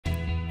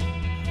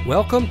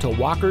Welcome to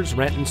Walker's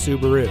Renton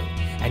Subaru,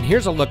 and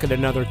here's a look at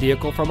another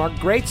vehicle from our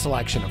great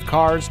selection of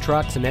cars,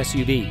 trucks, and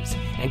SUVs,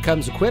 and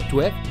comes equipped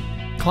with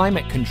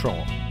climate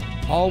control,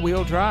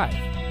 all-wheel drive,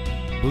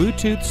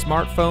 Bluetooth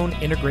smartphone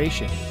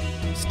integration,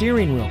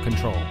 steering wheel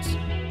controls,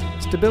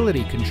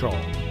 stability control,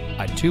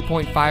 a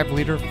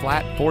 2.5-liter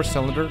flat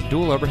 4-cylinder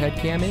dual overhead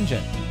cam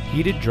engine,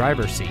 heated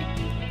driver's seat,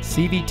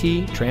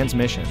 CVT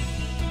transmission,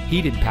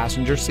 heated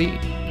passenger seat,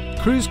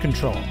 cruise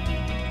control.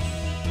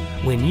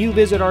 When you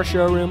visit our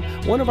showroom,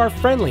 one of our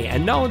friendly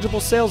and knowledgeable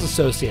sales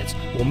associates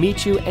will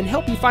meet you and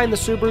help you find the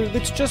Subaru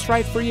that's just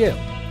right for you.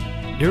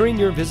 During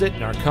your visit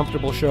in our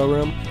comfortable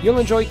showroom, you'll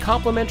enjoy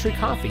complimentary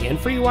coffee and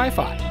free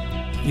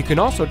Wi-Fi. You can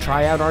also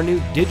try out our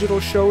new digital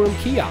showroom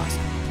kiosk,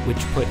 which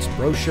puts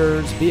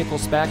brochures, vehicle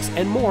specs,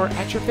 and more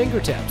at your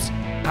fingertips.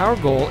 Our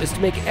goal is to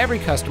make every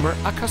customer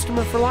a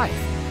customer for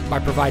life by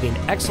providing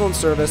excellent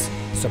service,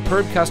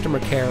 superb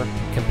customer care,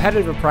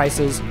 competitive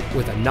prices,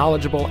 with a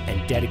knowledgeable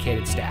and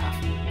dedicated staff.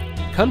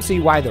 Come see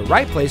why the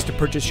right place to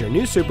purchase your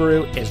new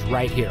Subaru is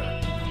right here.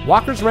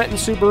 Walker's Renton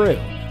Subaru.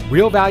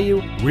 Real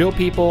value, real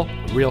people,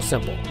 real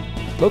simple.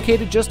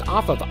 Located just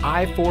off of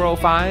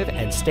I-405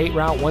 and State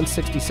Route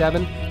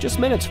 167, just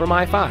minutes from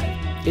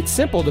I-5. It's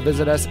simple to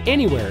visit us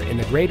anywhere in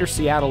the greater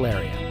Seattle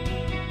area.